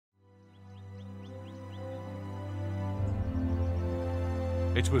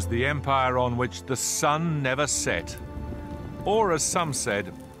It was the empire on which the sun never set, or as some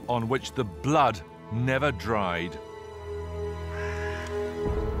said, on which the blood never dried.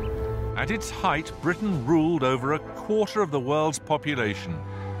 At its height, Britain ruled over a quarter of the world's population.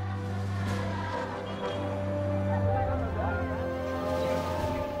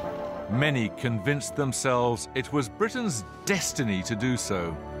 Many convinced themselves it was Britain's destiny to do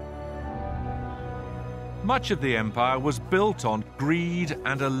so. Much of the empire was built on greed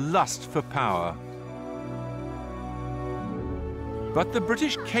and a lust for power. But the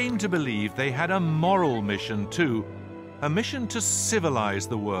British came to believe they had a moral mission too, a mission to civilize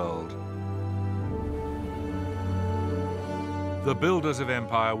the world. The builders of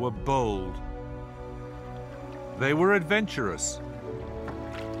empire were bold. They were adventurous.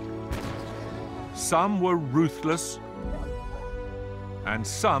 Some were ruthless, and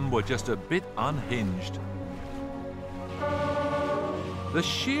some were just a bit unhinged. The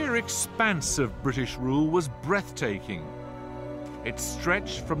sheer expanse of British rule was breathtaking. It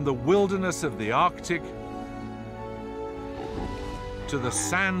stretched from the wilderness of the Arctic to the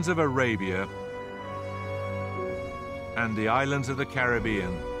sands of Arabia and the islands of the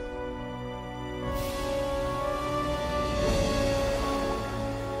Caribbean.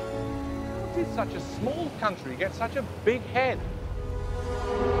 How did such a small country get such a big head?